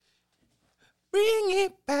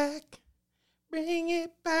Bring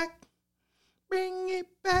it back. Bring it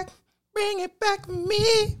back. Bring it back for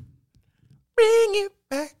me. Bring it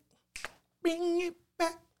back. Bring it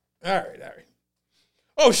back. All right.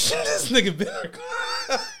 Oh, shit, this nigga been...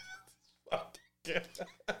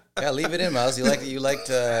 Yeah, leave it in, Mouse. You like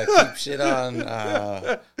to keep shit on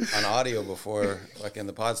audio before fucking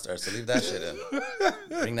the pod starts. So leave that shit in.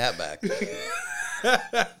 Bring that back.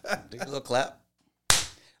 Do a little clap.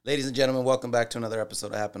 Ladies and gentlemen, welcome back to another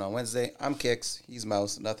episode of Happen on Wednesday. I'm Kix. He's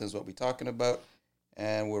Mouse. Nothing's what we're talking about,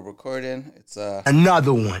 and we're recording. It's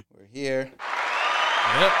another one. We're here.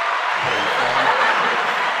 Yep.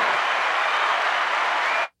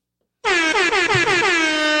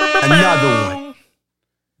 Another one.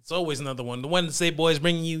 It's always another one. The Wednesday Boys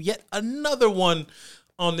bringing you yet another one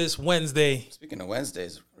on this Wednesday. Speaking of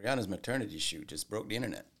Wednesdays, Rihanna's maternity shoot just broke the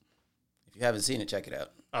internet. If you haven't seen it, check it out.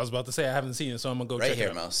 I was about to say I haven't seen it, so I'm going to go check it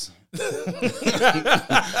out. Right here,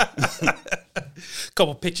 Mouse.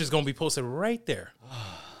 Couple pictures going to be posted right there.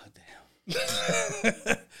 Oh,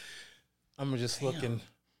 damn. I'm just looking.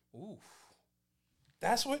 Ooh.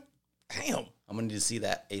 That's what? Damn. I'm going to need to see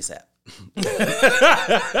that ASAP.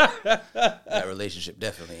 That relationship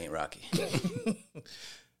definitely ain't rocky.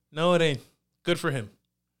 No, it ain't. Good for him.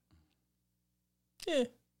 Yeah.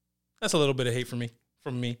 That's a little bit of hate from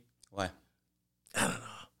me. Why? I don't know.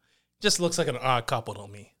 Just looks like an odd couple to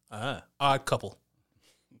me. Odd couple.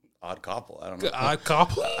 Odd couple. I don't know. Odd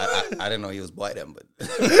couple. I didn't know he was white, but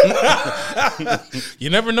You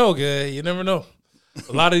never know, guy. You never know.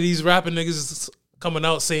 A lot of these rapping niggas coming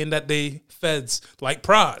out saying that they feds, like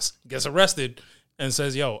Praz, gets arrested and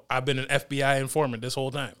says, yo, I've been an FBI informant this whole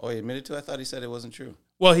time. Oh, he admitted to it? I thought he said it wasn't true.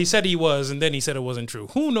 Well, he said he was, and then he said it wasn't true.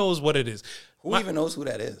 Who knows what it is? Who even knows who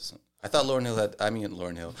that is? I thought Lauryn Hill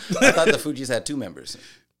I thought the Fugees had 2 members.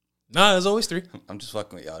 Nah, there's always 3. I'm just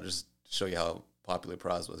fucking with y'all. Just to show you how popular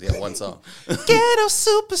Praz was. He had one song. Ghetto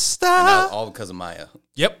superstar. And that was all because of Maya.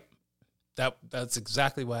 Yep. That's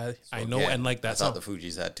exactly why I know and like that I song. thought the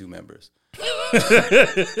Fugees had 2 members.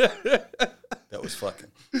 That was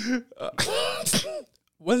fucking.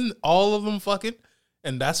 Wasn't all of them fucking?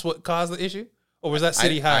 And that's what caused the issue? Or was that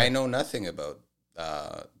City High? I know nothing about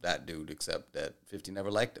that dude except that 50 never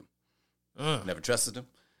liked him. Never trusted him.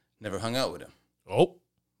 Never hung out with him. Oh.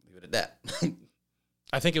 Leave it at that.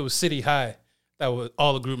 I think it was City High that was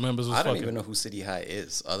all the group members was I don't fucking. even know who City High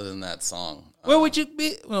is other than that song. Where would you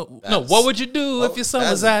be? Well, no, what would you do if your son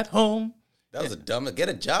was at home? That was a dumb. Get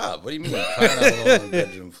a job. What do you mean? Crying out alone on the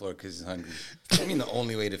bedroom floor because he's hungry. I mean, the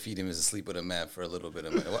only way to feed him is to sleep with a man for a little bit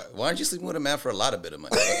of money. Why aren't you sleeping with a man for a lot of bit of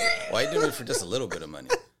money? Why are you doing it for just a little bit of money?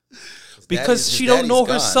 Because she don't know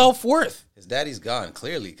her self-worth. His daddy's gone,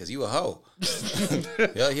 clearly, because you a hoe.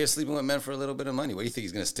 You're out here sleeping with men for a little bit of money. What do you think,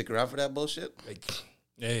 he's going to stick around for that bullshit? Like,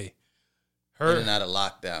 hey. In and out of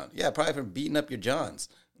lockdown. Yeah, probably from beating up your Johns.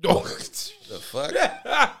 Oh. The fuck?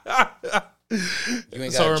 You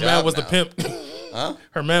ain't got so her man was now. the pimp. Huh?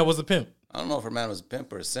 Her man was the pimp. I don't know if her man was a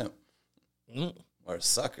pimp or a simp. Or a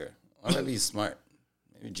sucker. Or maybe he's smart.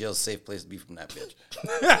 Maybe jail's a safe place to be from that bitch.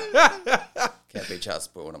 Can't pay child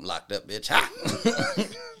support when I'm locked up, bitch. Ha!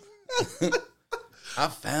 I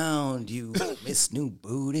found you, Miss New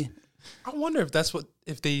Booty. I wonder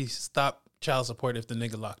if they stop child support if the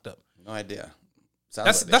nigga locked up. No idea.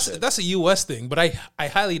 That's a U.S. thing, but I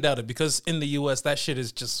highly doubt it because in the U.S. that shit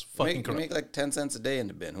is just fucking corrupt. Make like 10 cents a day in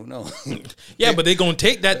the bin. Who knows? Yeah, but they gonna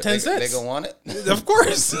take that 10 cents. They gonna want it? Of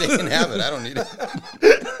course. They can have it. I don't need it.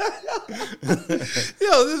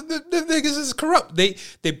 Yo, the niggas is corrupt.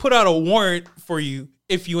 They put out a warrant for you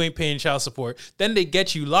if you ain't paying child support. Then they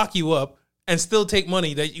get you, lock you up, and still take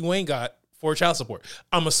money that you ain't got for child support.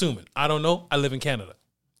 I'm assuming. I don't know. I live in Canada.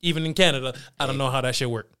 Even in Canada, I don't know how that shit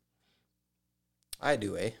work. I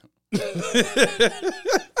do, eh?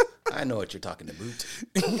 I know what you're talking about.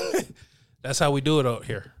 That's how we do it out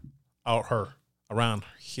here. Around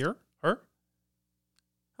here? Her?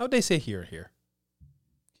 How'd they say here?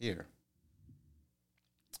 Here.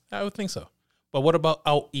 I would think so. But what about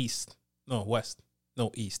out east? No, west.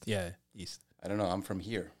 No, east. Yeah, east. I don't know. I'm from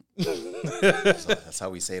here. So that's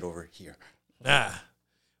how we say it over here.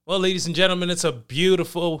 Well, ladies and gentlemen, it was a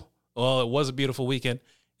beautiful weekend.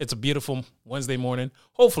 It's a beautiful Wednesday morning.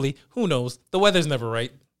 Hopefully, who knows? The weather's never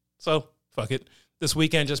right. So, fuck it. This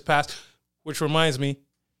weekend just passed, which reminds me,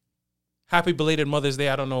 happy belated Mother's Day.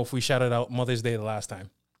 I don't know if we shouted out Mother's Day the last time.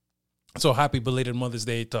 So, happy belated Mother's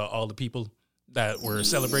Day to all the people that were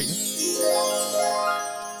celebrating.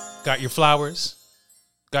 Got your flowers.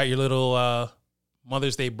 Got your little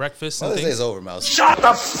Mother's Day breakfast. Mother's Day's over, Mouse. Shut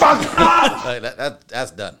the fuck up! That's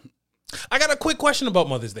done. I got a quick question about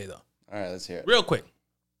Mother's Day, though. All right, let's hear it. Real quick.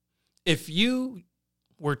 If you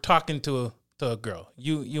were talking to to a girl.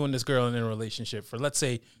 You and this girl in a relationship for, let's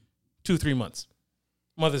say, 2-3 months.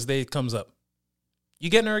 Mother's Day comes up. You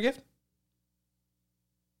getting her a gift?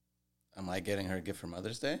 Am I getting her a gift for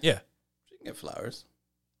Mother's Day? Yeah. She can get flowers.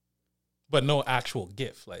 But no actual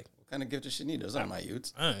gift. Like, what kind of gift does she need? Those aren't my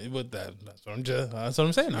youths. But that's what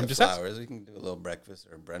I'm saying. I'm just flowers. We can do a little breakfast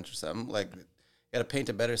or brunch or something. Like, you got to paint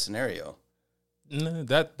a better scenario. No,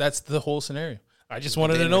 that's the whole scenario. I just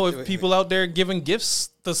wanted to know if people out there giving gifts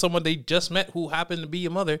to someone they just met who happened to be a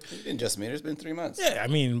mother. You didn't just meet her. It's been 3 months. Yeah, I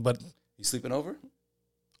mean, but you sleeping over?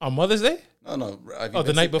 On Mother's Day? No.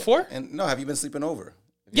 The night before? And no, have you been sleeping over?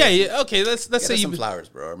 Yeah. Okay, let's say you some flowers,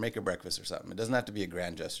 bro, or make her breakfast or something. It doesn't have to be a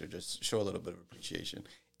grand gesture. Just show a little bit of appreciation.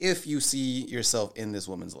 If you see yourself in this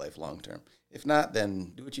woman's life long term. If not,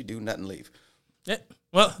 then do what you do, nut and leave. Yeah.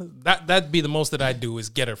 Well, that'd be the most that I'd do is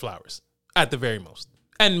get her flowers at the very most,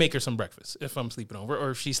 and make her some breakfast if I'm sleeping over,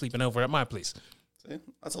 or if she's sleeping over at my place. See,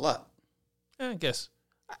 that's a lot. Yeah, I guess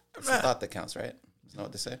it's the thought that counts, right? Isn't that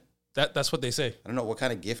what they say? That's what they say. I don't know. What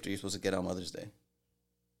kind of gift are you supposed to get on Mother's Day?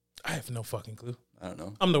 I have no fucking clue. I don't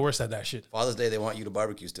know. I'm the worst at that shit. Father's Day, they want you to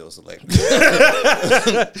barbecue still. So like,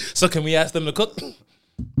 so can we ask them to cook?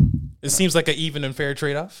 It seems like an even and fair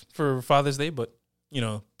trade off for Father's Day, but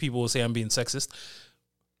people will say I'm being sexist.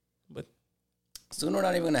 But soon we're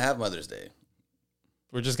not even gonna have Mother's Day.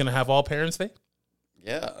 We're just gonna have All Parents Day.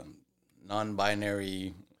 Yeah,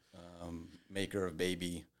 non-binary maker of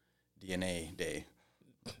baby DNA day.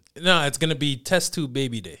 No, it's gonna be Test Tube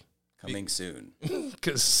Baby Day. Coming soon.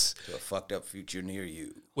 Because to a fucked up future near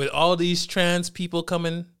you. With all these trans people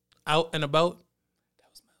coming out and about. That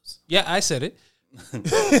was Mouse. Yeah, I said it.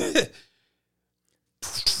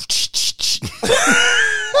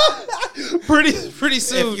 pretty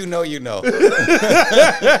soon. If you know, you know.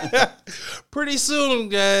 Pretty soon,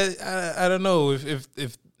 guys. I don't know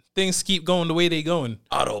if things keep going the way they going.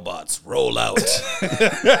 Autobots roll out.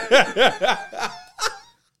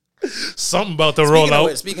 Something about to roll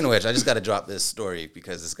out. Speaking of which, I just got to drop this story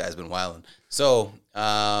because this guy's been wilding. So,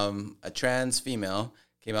 a trans female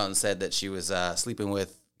came out and said that she was sleeping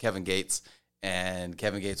with Kevin Gates, and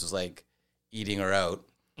Kevin Gates was like eating her out,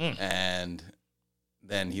 and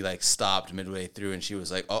then he like stopped midway through, and she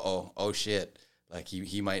was like, oh shit, like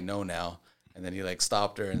he might know now, and then he like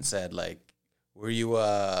stopped her and said like, were you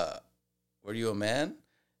a man?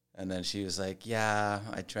 And then she was like, yeah,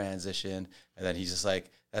 I transitioned, and then he's just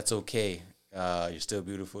like, that's okay. You're still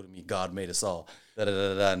beautiful to me. God made us all.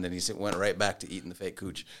 And then he went right back to eating the fake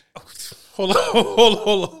cooch. Hold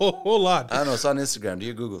on. I don't know. It's on Instagram. Do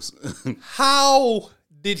your Googles. How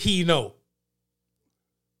did he know?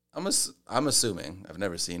 I'm assuming. I've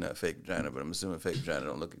never seen a fake vagina, but I'm assuming fake vagina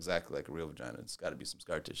don't look exactly like a real vagina. It's got to be some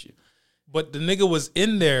scar tissue. But the nigga was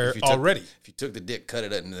in there already. If you took the dick, cut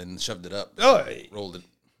it, and then shoved it up, rolled it.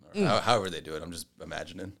 However they do it, I'm just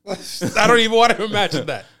imagining. I don't even want to imagine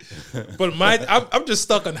that. But I'm just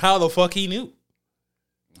stuck on how the fuck he knew.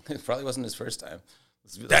 It probably wasn't his first time.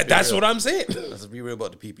 That's what I'm saying. Let's be real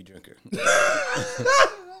about the pee-pee drinker.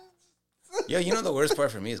 Yeah, you know the worst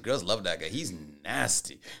part for me is girls love that guy. He's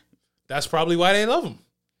nasty. That's probably why they love him.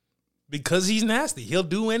 Because he's nasty. He'll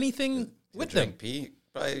do anything with them. Pee.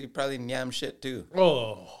 Probably yam shit too.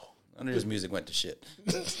 Oh. None of his music went to shit.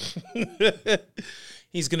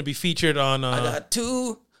 He's going to be featured on... I got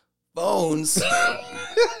 2 bones.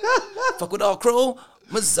 Fuck with all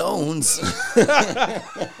chromosomes.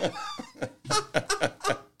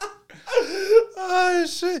 Oh,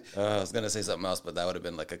 shit. I was going to say something else, but that would have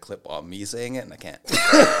been like a clip on me saying it, and I can't.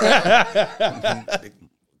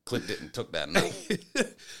 Clipped it and took that. No.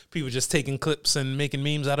 People just taking clips and making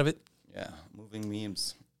memes out of it. Yeah, moving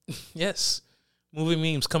memes. Yes. Moving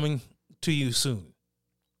memes coming to you soon.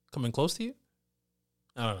 Coming close to you?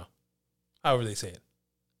 I don't know. However they say it.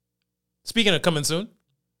 Speaking of coming soon,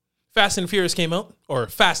 Fast and Furious came out, or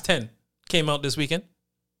Fast 10 came out this weekend.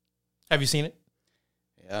 Have you seen it?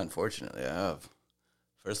 Yeah, unfortunately, I have.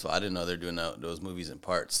 First of all, I didn't know they're doing those movies in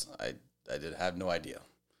parts. I did have no idea.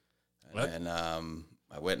 And then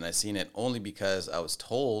I went and I seen it only because I was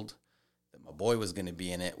told that my boy was going to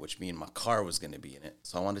be in it, which means my car was going to be in it.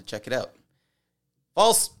 So I wanted to check it out.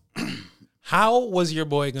 False. How was your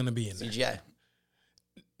boy going to be in there? CGI.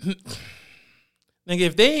 Nigga,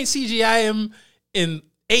 if they ain't CGI him in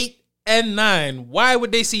 8 and 9, why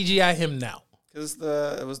would they CGI him now? Because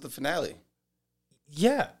it was the finale.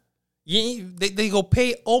 Yeah. They go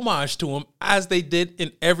pay homage to him as they did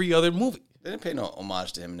in every other movie. They didn't pay no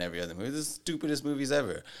homage to him in every other movie. This is the stupidest movies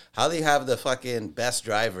ever. How they have the fucking best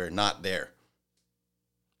driver not there?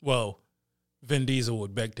 Well, Vin Diesel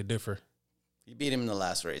would beg to differ. He beat him in the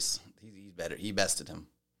last race. He's better. He bested him.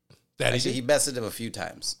 That Actually, he bested him a few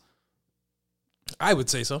times. I would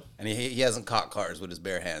say so. And he hasn't caught cars with his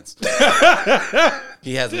bare hands.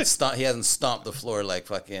 He hasn't stomped the floor like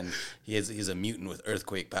fucking. He's a mutant with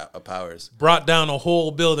earthquake powers. Brought down a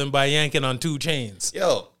whole building by yanking on 2 chains.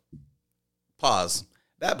 Yo, pause.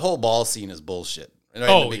 That whole ball scene is bullshit. Right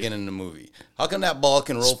in the beginning of the movie. How come that ball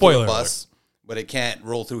can roll through a bus, but it can't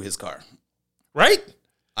roll through his car? Right?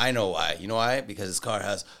 I know why. You know why? Because his car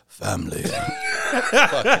has family.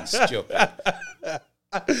 Fucking stupid.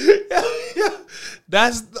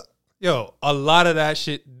 A lot of that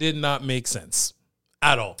shit did not make sense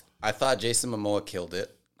at all. I thought Jason Momoa killed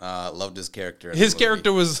it. Loved his character. His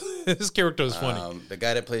character was funny. The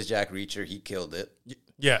guy that plays Jack Reacher, he killed it.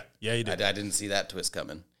 Yeah, he did. I didn't see that twist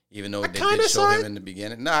coming, even though they did show him in the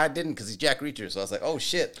beginning. No, I didn't, because he's Jack Reacher. So I was like, oh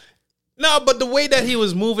shit. No, but the way that he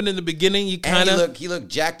was moving in the beginning, you kind of he looked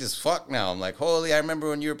jacked as fuck now. I'm like, holy! I remember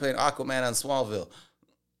when you were playing Aquaman on Smallville.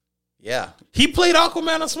 Yeah, he played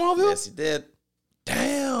Aquaman on Smallville. Yes, he did.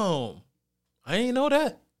 Damn, I didn't know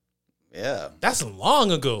that. Yeah, that's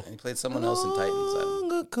long ago. And he played someone else in Titans.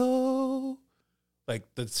 Long ago, like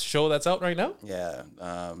the show that's out right now. Yeah,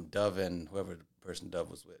 Dove and whoever the person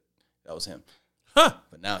Dove was with, that was him. Huh?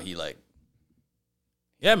 But now he like.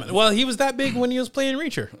 Yeah, man. Well, he was that big when he was playing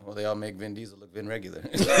Reacher. Well, they all make Vin Diesel look Vin regular.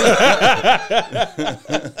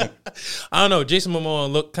 I don't know. Jason Momoa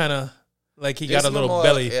looked kind of like he got a little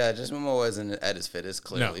belly. Yeah, Jason Momoa wasn't at his fittest,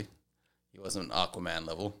 clearly. No. He wasn't Aquaman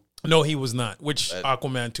level. No, he was not. Which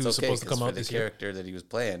Aquaman 2 is supposed to come out this year. The character that he was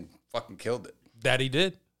playing fucking killed it. That he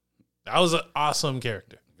did. That was an awesome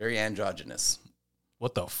character. Very androgynous.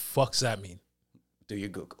 What the fuck's that mean? Do your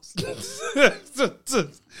Googles.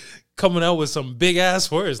 Coming out with some big ass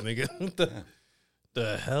words, nigga.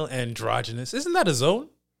 The hell, androgynous? Isn't that a zone?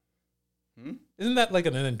 Isn't that like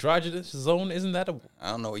an androgynous zone? Isn't that a? I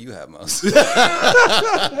don't know what you have, Mouse.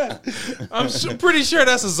 I'm pretty sure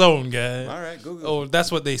that's a zone, guy. All right, Google. Oh,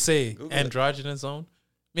 that's what they say. Google androgynous zone.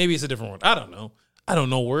 Maybe it's a different word. I don't know. I don't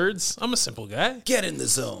know words. I'm a simple guy. Get in the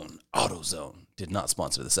zone. AutoZone did not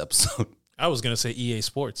sponsor this episode. I was gonna say EA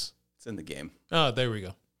Sports. It's in the game. Oh, there we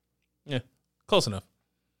go. Yeah, close enough.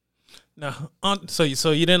 Now, so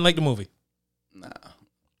you didn't like the movie? Nah.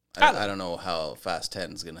 I don't know how Fast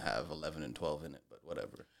 10 is going to have 11 and 12 in it, but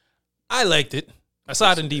whatever. I liked it. I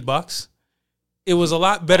saw it in D-Box. It was a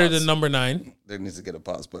lot better than number 9. There needs to get a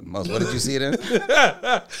pause button. Mouse, what did you see it in?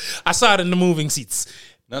 I saw it in the moving seats.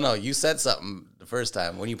 No, you said something the first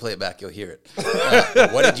time. When you play it back, you'll hear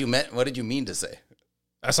it. What did you mean to say?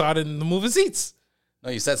 I saw it in the moving seats. No,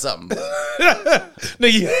 you said something. No,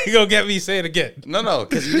 you gonna get me say it again. No,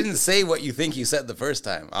 because you didn't say what you think you said the first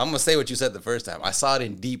time. I'm gonna say what you said the first time. I saw it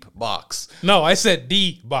in deep box. No, I said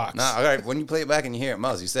D-Box. Nah, all right. When you play it back and you hear it,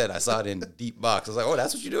 Mouse, you said I saw it in deep box. I was like, oh,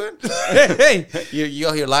 that's what you're doing? Hey. You're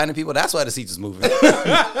out here lying to people? That's why the seats is moving.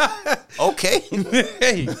 Okay.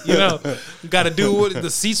 Hey, you got to do what the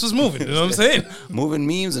seats was moving. You know what I'm saying? Moving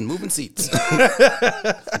memes and moving seats.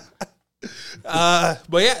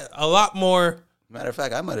 But yeah, a lot more. Matter of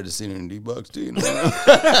fact, I might have just seen it in D-Box too.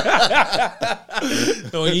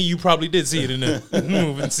 No, you probably did see it in the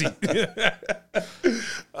moving seat.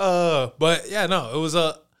 But yeah, no, it was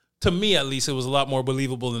to me at least, it was a lot more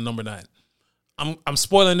believable than number 9. I'm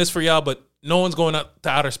spoiling this for y'all, but no one's going up to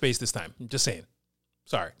outer space this time. I'm just saying.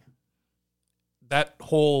 Sorry. That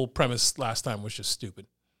whole premise last time was just stupid,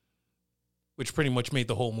 which pretty much made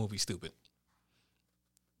the whole movie stupid.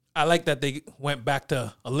 I like that they went back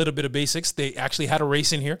to a little bit of basics. They actually had a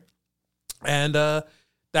race in here. And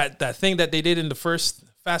that thing that they did in the first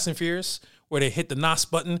Fast and Furious, where they hit the NOS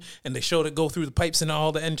button and they showed it go through the pipes and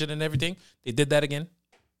all the engine and everything, they did that again.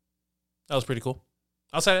 That was pretty cool.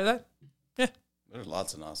 Outside of that, yeah. There's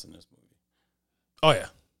lots of NOS in this movie. Oh, yeah.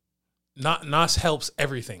 NOS helps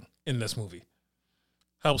everything in this movie.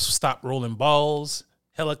 Helps stop rolling balls,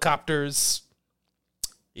 helicopters.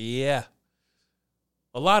 Yeah.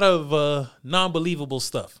 A lot of non-believable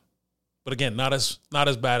stuff. But again, not as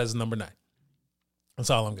bad as number 9. That's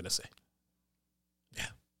all I'm going to say. Yeah.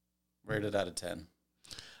 Rated out of 10.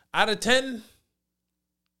 Out of 10,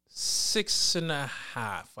 6.5,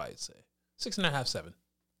 I'd say. 6.5, 7.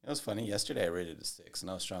 It was funny. Yesterday I rated it a 6, and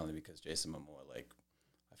that was strongly because Jason Momoa, I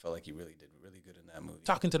felt like he really did really good in that movie.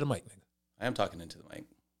 Talking to the mic, nigga. I am talking into the mic.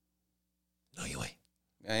 No, you ain't.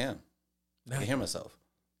 I am. I can hear myself.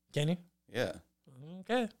 Can you? Yeah.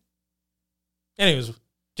 Okay. Anyways,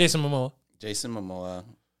 Jason Momoa.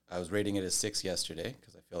 I was rating it as 6 yesterday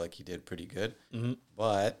because I feel like he did pretty good. Mm-hmm.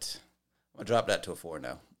 But I'm going to drop that to a 4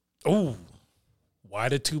 now. Oh, why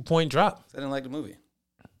the 2-point drop? I didn't like the movie.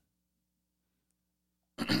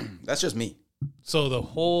 That's just me. So the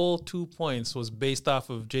whole 2 points was based off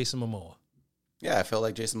of Jason Momoa. Yeah, I felt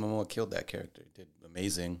like Jason Momoa killed that character. He did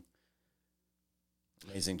amazing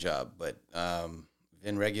job. But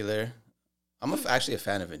Vin Regular, I'm actually a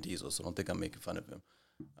fan of Vin Diesel, so don't think I'm making fun of him.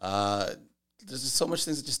 There's just so much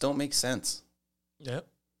things that just don't make sense. Yep.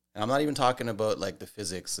 And I'm not even talking about like the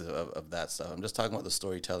physics of that stuff. I'm just talking about the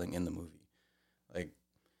storytelling in the movie. Like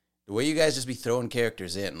the way you guys just be throwing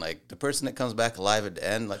characters in, like the person that comes back alive at the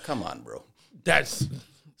end, like come on, bro. That's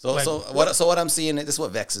So like, what I'm seeing, this is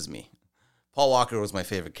what vexes me. Paul Walker was my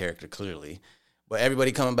favorite character, clearly. But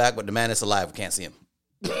everybody coming back, but the man that's alive, we can't see him.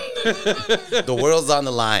 The world's on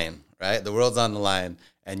the line, right? The world's on the line,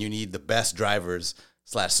 and you need the best drivers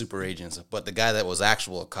 / super agents. But the guy that was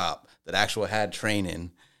actual cop, that actual had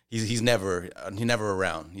training, he's never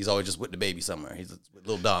around. He's always just with the baby somewhere. He's with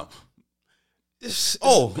little Dom.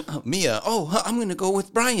 Mia. Oh, I'm gonna go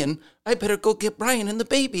with Brian. I better go get Brian and the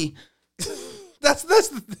baby. That's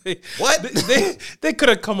the thing. What? They could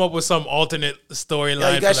have come up with some alternate storyline.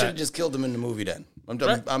 Yeah, you guys for should that. have just killed him in the movie then.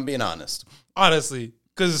 I'm being honest. Honestly,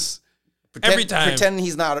 because every time pretending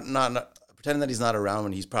that he's not around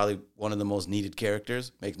when he's probably one of the most needed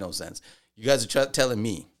characters makes no sense. You guys are telling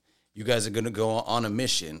me you guys are going to go on a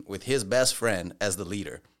mission with his best friend as the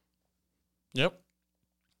leader. Yep.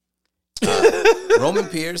 Roman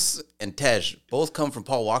Pierce and Tej both come from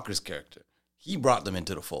Paul Walker's character. He brought them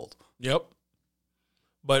into the fold. Yep.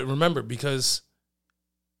 But remember, because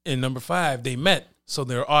in number 5 they met, so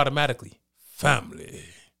they're automatically family.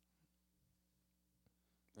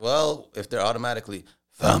 Well, if they're automatically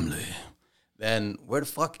family, then where the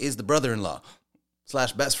fuck is the brother-in-law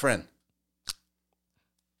 / best friend?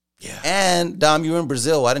 Yeah. And Dom, you were in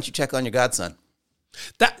Brazil. Why didn't you check on your godson?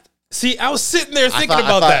 I was sitting there thinking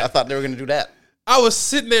about that. I thought they were going to do that. I was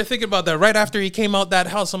sitting there thinking about that right after he came out that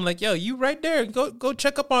house. I'm like, yo, you right there. Go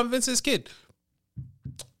check up on Vince's kid.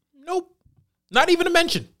 Nope. Not even a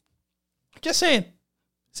mention. Just saying.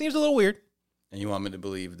 Seems a little weird. And you want me to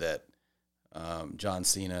believe that John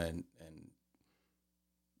Cena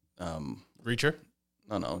and Reacher?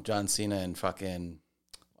 No, John Cena and fucking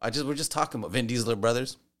we're just talking about Vin Diesel are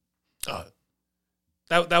brothers.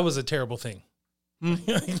 That was a terrible thing.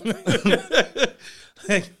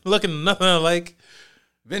 Like, looking nothing alike.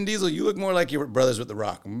 Vin Diesel, you look more like you're brothers with The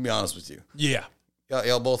Rock. I'm gonna be honest with you. Yeah.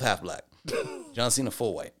 Y'all both half black. John Cena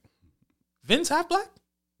full white. Vince half black?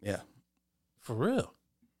 Yeah. For real.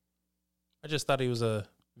 I just thought he was a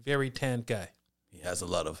very tanned guy. He has a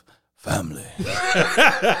lot of family.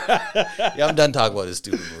 Yeah, I'm done talking about this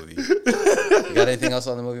stupid movie. You got anything else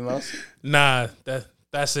on the movie, Mouse? Nah,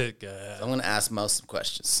 that's it, guys. So I'm going to ask Mouse some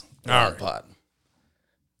questions. All right. Pod.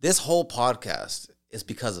 This whole podcast is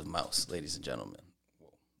because of Mouse, ladies and gentlemen.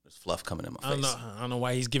 Whoa, there's fluff coming in my face. I don't know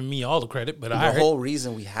why he's giving me all the credit, but The whole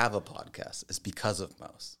reason we have a podcast is because of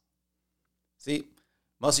Mouse. See,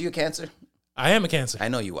 Mouse, are you a Cancer? I am a Cancer. I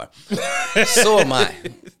know you are. So am I.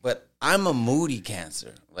 But I'm a moody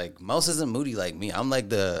Cancer. Like, Mouse isn't moody like me. I'm like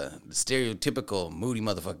the stereotypical moody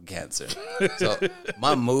motherfucking Cancer. So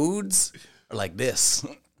my moods are like this.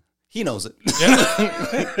 He knows it.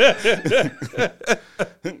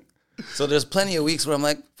 Yeah. So there's plenty of weeks where I'm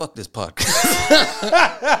like, fuck this podcast.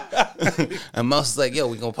 And Mouse is like, yo,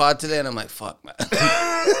 we gonna pod today? And I'm like, fuck, man.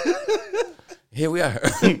 Here we are.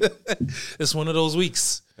 It's one of those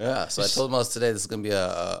weeks. Yeah, so I told Mouse today this is going to be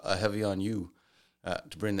a heavy on you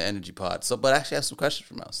to bring the energy pod. So, but actually I have some questions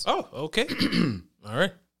for Mouse. Oh, okay. All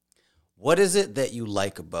right. What is it that you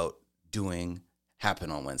like about doing Happen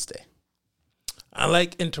on Wednesday? I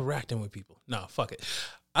like interacting with people. No, fuck it.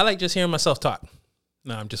 I like just hearing myself talk.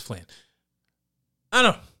 No, I'm just playing. I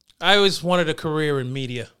don't know. I always wanted a career in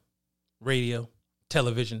media, radio,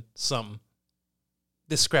 television, something.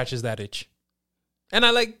 This scratches that itch. And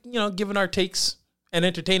I like, giving our takes and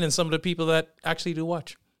entertaining some of the people that actually do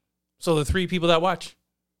watch. So the 3 people that watch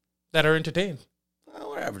that are entertained.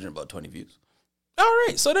 We're averaging about 20 views. All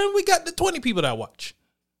right. So then we got the 20 people that watch.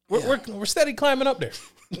 We're steady climbing up there.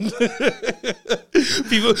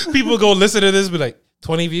 People go listen to this and be like,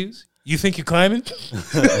 20 views? You think you're climbing?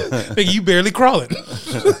 Think you barely crawling.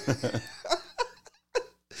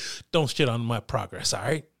 Don't shit on my progress, all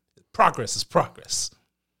right? Progress is progress.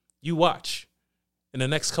 You watch. In the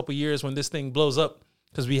next couple years when this thing blows up,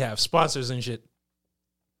 because we have sponsors and shit,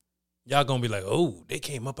 y'all gonna be like, oh, they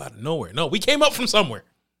came up out of nowhere. No, we came up from somewhere.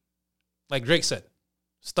 Like Drake said,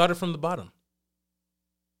 started from the bottom.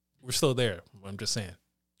 We're still there. I'm just saying.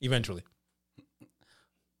 Eventually.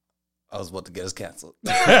 I was about to get us canceled.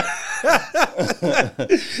 There's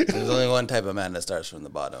only one type of man that starts from the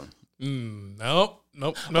bottom. Nope.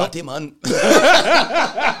 Batiman.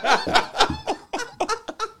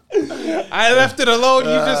 I left it alone.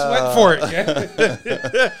 You just went for it.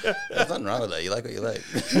 There's nothing wrong with that. You like what you like.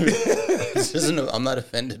 I'm not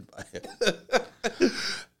offended by it.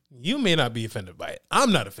 You may not be offended by it.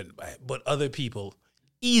 I'm not offended by it. But other people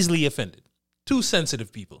easily offended. Too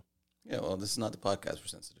sensitive people. Yeah, well, this is not the podcast for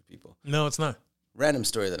sensitive people. No, it's not. Random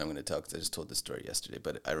story that I'm going to tell because I just told this story yesterday,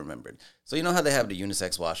 but I remembered. So you know how they have the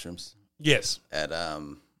unisex washrooms? Yes. At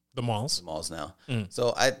the malls. the malls now.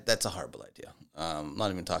 So that's a horrible idea. I'm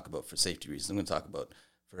not even talking about for safety reasons. I'm going to talk about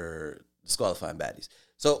for disqualifying baddies.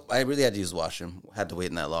 So I really had to use the washroom. Had to wait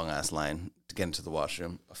in that long ass line to get into the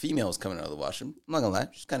washroom. A female was coming out of the washroom. I'm not going to lie.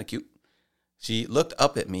 She's kind of cute. She looked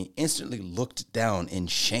up at me, instantly looked down in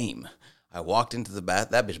shame. I walked into the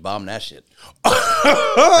bath. That bitch bombed that shit.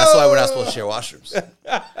 That's why we're not supposed to share washrooms.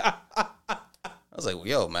 I was like, well,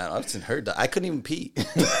 yo, man, I've seen her die. I couldn't even pee.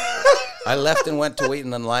 I left and went to wait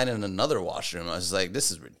in the line in another washroom. I was like,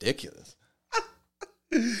 this is ridiculous.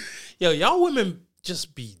 Yo, y'all women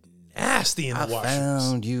just be nasty in the washrooms. I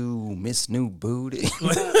found you, Miss New Booty.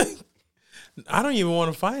 I don't even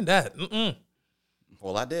want to find that. Mm-mm.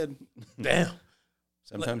 Well, I did. Damn.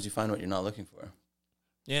 Sometimes you find what you're not looking for.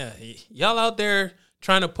 Yeah, y'all out there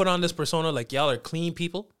trying to put on this persona like y'all are clean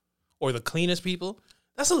people or the cleanest people.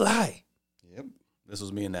 That's a lie. Yep. This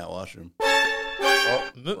was me in that washroom.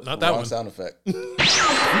 Oh, not that one. Sound effect.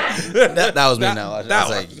 that was me in that washroom. I was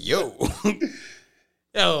like, yo.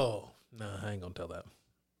 Yo. No, I ain't going to tell that.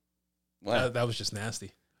 What? That was just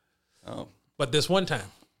nasty. Oh. But this one time,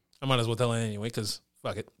 I might as well tell it anyway because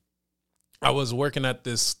fuck it. I was working at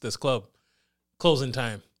this club. Closing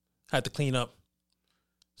time. Had to clean up.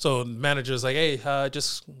 So the manager's like, hey,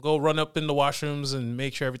 just go run up in the washrooms and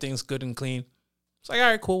make sure everything's good and clean. It's like, all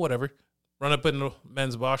right, cool, whatever. Run up in the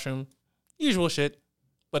men's washroom. Usual shit,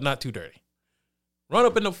 but not too dirty. Run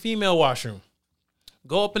up in the female washroom.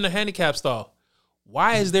 Go up in the handicap stall.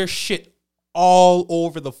 Why is there shit all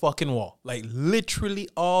over the fucking wall? Like literally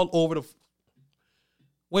all over the...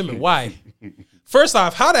 Women, why? First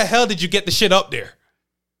off, how the hell did you get the shit up there?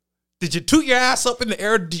 Did you toot your ass up in the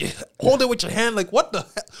air? Did you hold it with your hand? Like, what the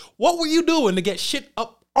hell? What were you doing to get shit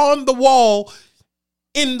up on the wall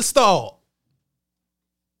in the stall?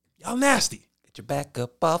 Y'all nasty. Get your back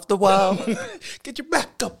up off the wall. Get your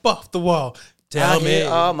back up off the wall. Tell I me. hear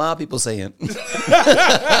all my people saying.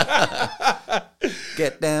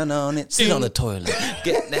 Get down on it. Sit on the toilet.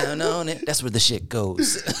 Get down on it. That's where the shit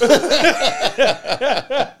goes.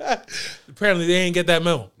 Apparently, they ain't get that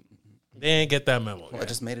memo. They ain't get that memo. Well, I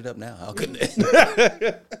just made it up now. How could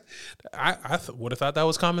they? I would have thought that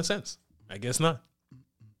was common sense. I guess not.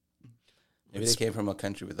 Maybe they came from a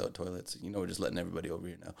country without toilets. You know, we're just letting everybody over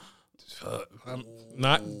here now. I'm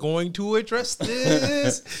not going to address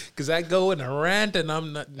this because I go in a rant and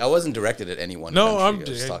I'm not. I wasn't directed at anyone. No, country. I'm I was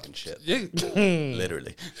just talking shit.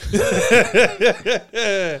 Literally.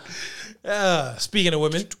 Speaking of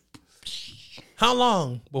women, how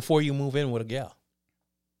long before you move in with a gal?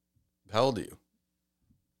 How old are you?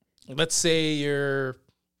 Let's say you're...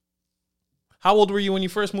 How old were you when you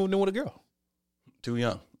first moved in with a girl? Too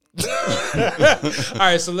young. All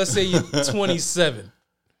right, so let's say you're 27.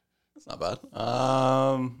 That's not bad.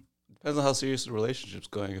 Depends on how serious the relationship's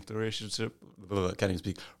going. If the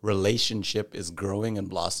relationship is growing and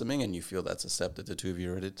blossoming and you feel that's a step that the two of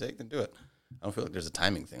you are ready to take, then do it. I don't feel like there's a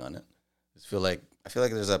timing thing on it. I feel like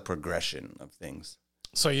there's a progression of things.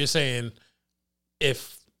 So you're saying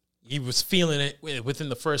if he was feeling it within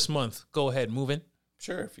the first month, go ahead, move in?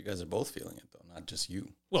 Sure, if you guys are both feeling it, though, not just you.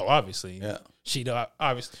 Well, obviously. Yeah. She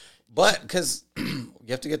obviously. But because you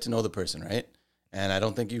have to get to know the person, right? And I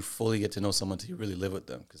don't think you fully get to know someone until you really live with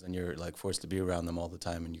them, because then you're like forced to be around them all the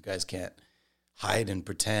time, and you guys can't hide and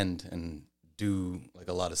pretend and do like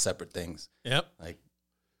a lot of separate things. Yep. Like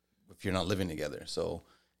if you're not living together. So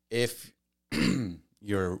if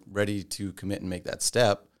you're ready to commit and make that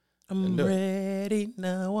step, I'm ready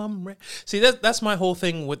now. I'm ready. See, that's my whole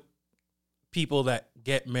thing with people that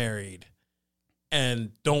get married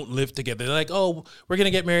and don't live together. They're like, oh, we're going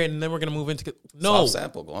to get married and then we're going to move in together. No. Soft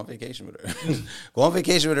sample. Go on vacation with her. Go on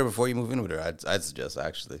vacation with her before you move in with her. I'd suggest,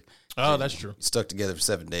 actually. Oh, that's true. You're stuck together for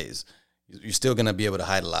 7 days. You're still going to be able to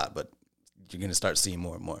hide a lot, but you're going to start seeing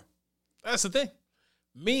more and more. That's the thing.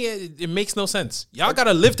 Me, it makes no sense. Y'all got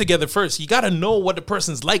to live together first. You got to know what the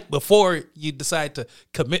person's like before you decide to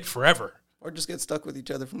commit forever. Or just get stuck with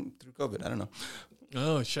each other through COVID. I don't know.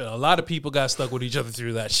 Oh, shit. A lot of people got stuck with each other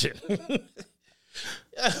through that shit.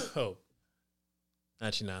 Oh.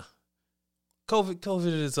 Actually, nah.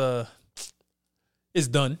 COVID is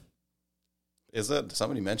done. Is that?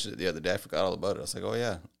 Somebody mentioned it the other day. I forgot all about it. I was like, oh,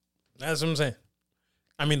 yeah. That's what I'm saying.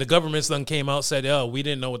 I mean, the government's done came out, said, oh, we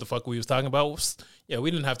didn't know what the fuck we was talking about. Yeah,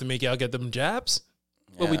 we didn't have to make y'all get them jabs.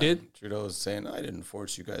 But we did. Trudeau was saying, I didn't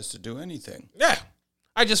force you guys to do anything. Yeah.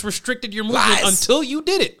 I just restricted your movement until you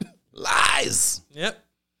did it. Lies. Yep.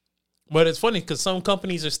 But it's funny because some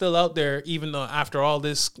companies are still out there, even though after all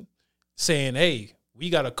this, saying, hey, we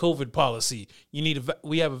got a COVID policy.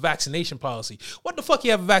 We have a vaccination policy. What the fuck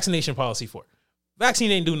you have a vaccination policy for?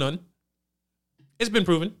 Vaccine ain't do nothing. It's been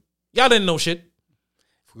proven. Y'all didn't know shit.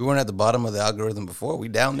 If we weren't at the bottom of the algorithm before, we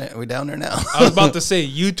down there. We down there now. I was about to say,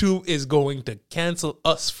 YouTube is going to cancel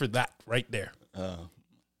us for that right there.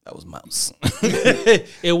 That was Mouse.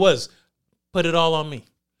 It was. Put it all on me.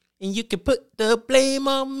 And you can put the blame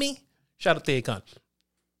on me. Shout out to Akon.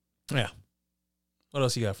 Yeah. What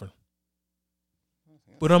else you got for him?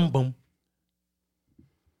 Boom.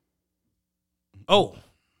 Oh,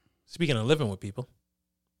 speaking of living with people,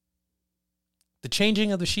 the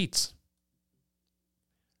changing of the sheets.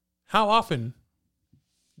 How often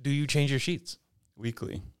do you change your sheets?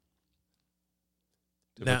 Weekly.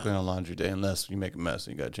 Typically on laundry day, unless you make a mess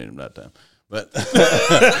and you got to change them that time. But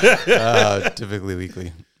typically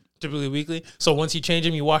weekly. Typically weekly. So once you change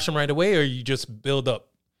them, you wash them right away, or you just build up?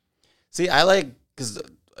 See, I like, because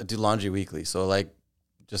I do laundry weekly, so I like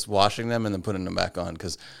just washing them and then putting them back on.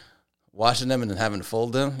 Because washing them and then having to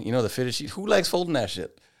fold them, you know, the fitted sheet, who likes folding that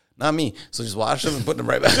shit? Not me. So just wash them and put them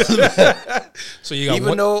right back on the bed. So you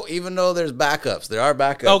got even though there's backups, there are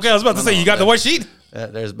backups. Okay, I was about to say, you got the white sheet?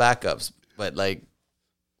 There's backups, but like,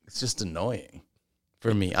 it's just annoying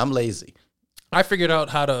for me. I'm lazy. I figured out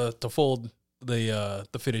how to fold the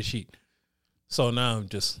fitted sheet. So now I'm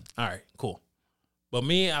just, all right, cool. But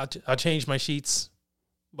me, I'll change my sheets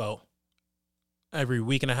about every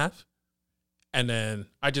week and a half. And then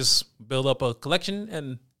I just build up a collection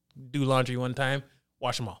and do laundry one time,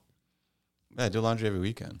 wash them all. Yeah, I do laundry every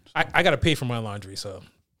weekend. I got to pay for my laundry, so.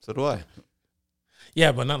 So do I.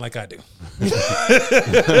 Yeah, but not like I do.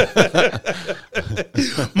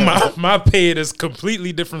 my pay is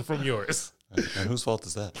completely different from yours. And whose fault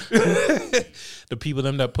is that? The people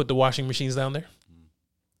that put the washing machines down there.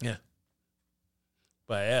 Yeah.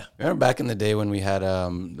 But yeah. Remember back in the day when we had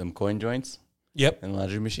them coin joints? Yep. In the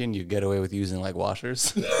laundry machine, you get away with using like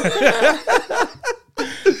washers. That's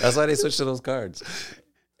why they switched to those cards.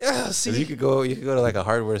 Yeah, see, you could go to like a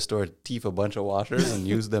hardware store, thief a bunch of washers, and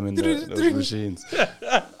use them in those machines.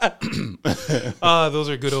 Those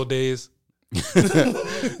are good old days.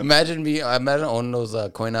 Imagine owning those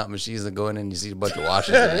coin out machines and going in and you see a bunch of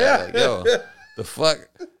washers. And you're like, yo, the fuck?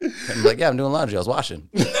 I'm like, yeah, I'm doing laundry. I was washing.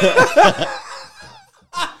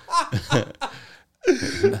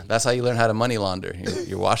 That's how you learn how to money launder.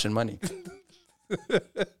 You're washing money.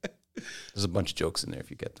 There's a bunch of jokes in there if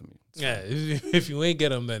you get them. Yeah, if you ain't get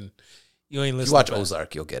them, then you ain't listening. If you watch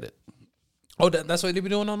Ozark, you'll get it. Oh, that's what they be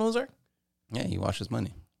doing on Ozark? Yeah, he washes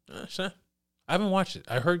money. Sure. I haven't watched it.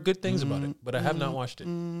 I heard good things about it, but I have not watched it.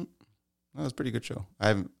 That was a pretty good show.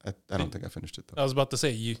 I don't think I finished it, though. I was about to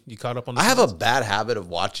say, you caught up on the I have a bad habit of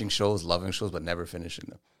watching shows, loving shows, but never finishing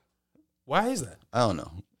them. Why is that? I don't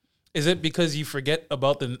know. Is it because you forget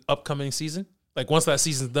about the upcoming season? Like, once that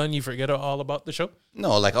season's done, you forget all about the show?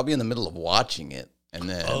 No, like, I'll be in the middle of watching it, and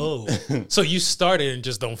then... Oh. So you started and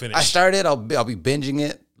just don't finish. I started, I'll be binging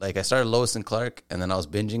it. Like, I started Lois and Clark, and then I was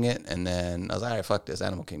binging it, and then I was like, all right, fuck this,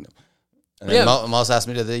 Animal Kingdom. And then Mouse asked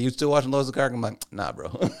me, "Are you still watching Lois and Clark?" I'm like, nah, bro.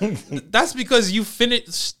 That's because you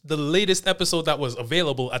finished the latest episode that was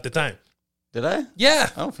available at the time. Did I? Yeah.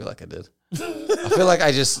 I don't feel like I did. I feel like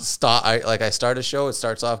I just I start a show, it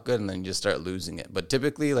starts off good, and then you just start losing it. But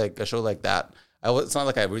typically, like a show like that, it's not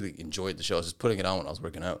like I really enjoyed the show. I was just putting it on when I was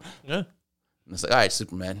working out. Yeah. And it's like, all right,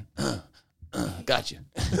 Superman. Got you.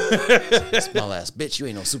 Small ass bitch, you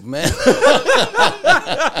ain't no Superman.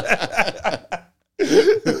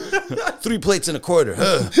 3 plates and a quarter.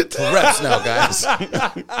 For reps now, guys.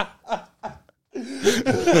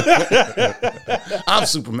 I'm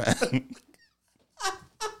Superman.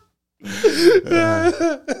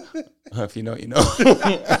 If you know, you know.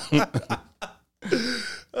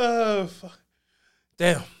 Oh, fuck.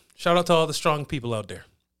 Damn. Shout out to all the strong people out there.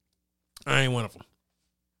 I ain't one of them.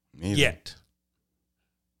 Yet.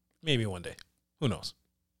 Maybe one day. Who knows?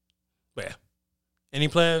 But yeah. Any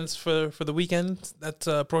plans for the weekend that's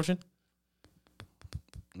approaching?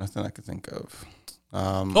 Nothing I could think of.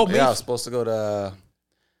 I was supposed to go to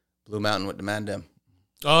Blue Mountain with the Mandem.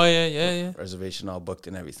 Oh, yeah. Reservation all booked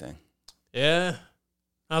and everything. Yeah.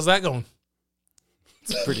 How's that going?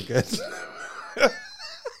 It's pretty good.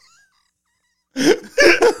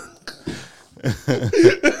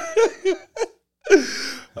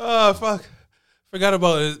 Oh, fuck. Forgot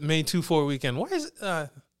about it. May 2-4 weekend. Why is it?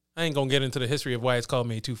 I ain't gonna get into the history of why it's called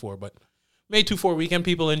May 2-4, but May 2-4 weekend.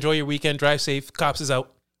 People enjoy your weekend. Drive safe. Cops is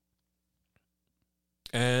out.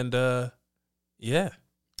 And yeah.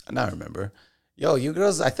 Now I remember. Yo, you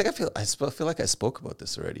girls, I feel like I spoke about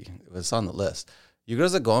this already. It was on the list. You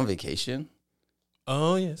girls that go on vacation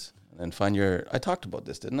Oh yes. and then find your. I talked about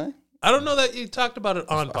this, didn't I? I don't know that you talked about it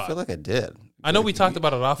on I pod. feel like I did. I know we talked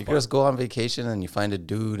about it off You pod. girls go on vacation and you find a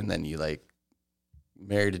dude and then you like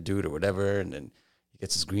married a dude or whatever, and then he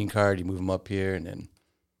gets his green card. You move him up here, and then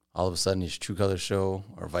all of a sudden his true colors show,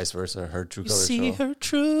 or vice versa, her true colors show. See her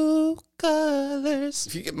true colors.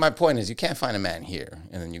 If you get, my point is, you can't find a man here,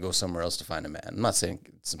 and then you go somewhere else to find a man. I'm not saying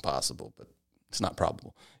it's impossible, but it's not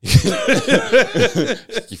probable. If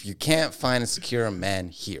you can't find and secure a man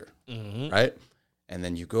here, right, and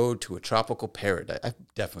then you go to a tropical paradise, I've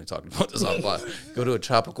definitely talked about this on pod. Go to a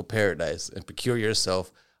tropical paradise and procure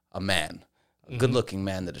yourself a man, a good-looking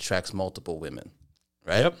man that attracts multiple women,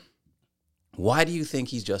 right? Yep. Why do you think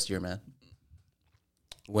he's just your man?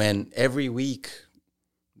 When every week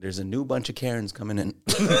there's a new bunch of Karens coming in,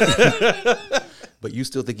 but you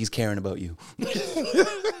still think he's caring about you.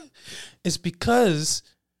 It's because,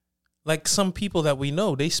 like some people that we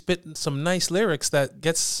know, they spit some nice lyrics that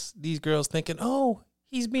gets these girls thinking, oh,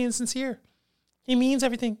 he's being sincere. He means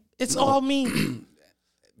everything. It's all me.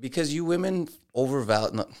 Because you women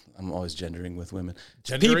overvalue. No, I'm always gendering with women.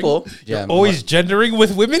 Gendering? People, yeah, Always gendering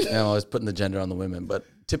with women? I'm always putting the gender on the women. But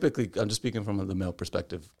typically, I'm just speaking from the male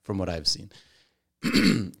perspective, from what I've seen.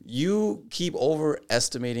 You keep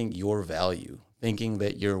overestimating your value, thinking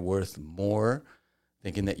that you're worth more,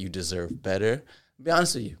 thinking that you deserve better. I'll be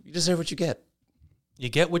honest with you, you deserve what you get. You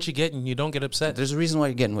get what you get and you don't get upset. There's a reason why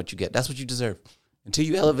you're getting what you get. That's what you deserve. Until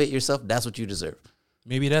you elevate yourself, that's what you deserve.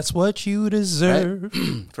 Maybe that's what you deserve.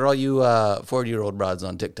 Right? For all you 40-year-old broads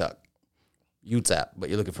on TikTok, you tap, but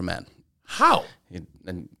you're looking for man. How?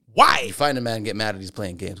 And Why? you find a man, get mad at he's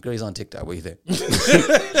playing games. Girl, he's on TikTok. What do you think?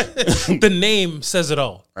 The name says it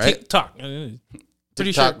all. Right? TikTok. Pretty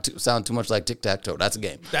TikTok sure. sound too much like tic-tac-toe. That's a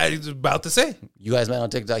game. I was about to say. You guys met on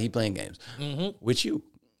TikTok, he playing games. With you.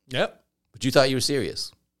 Yep. But you thought you were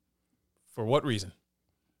serious. For what reason?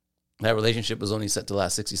 That relationship was only set to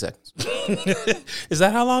last 60 seconds. Is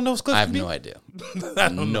that how long those clips I have be? no idea. I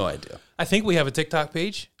don't know. No idea. I think we have a TikTok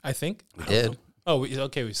page. I think. We I don't did. know. Oh,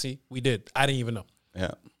 we see. We did. I didn't even know.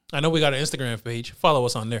 Yeah. I know we got an Instagram page. Follow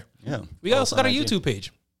us on there. Yeah. We also got a YouTube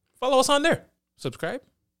page. Follow us on there. Subscribe.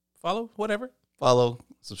 Follow. Whatever. Follow,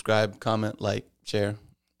 subscribe, comment, like, share.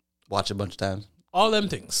 Watch a bunch of times. All them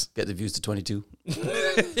things. Get the views to 22.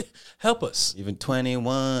 Help us. Even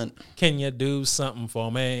 21. Can you do something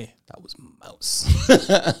for me? That was Mouse.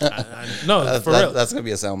 No, for real. That's going to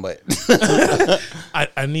be a soundbite.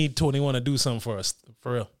 I need 21 to do something for us.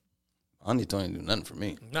 For real. I don't need 20 to do nothing for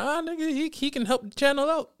me. Nah, nigga, he can help the channel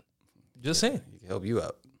out. Just saying. He can help you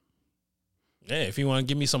out. Yeah, if you want to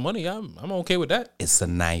give me some money, I'm okay with that. It's a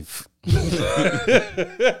knife.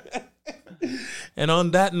 And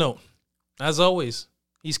on that note, as always,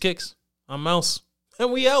 he's Kicks. I'm Mouse.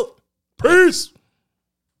 And we out. Peace.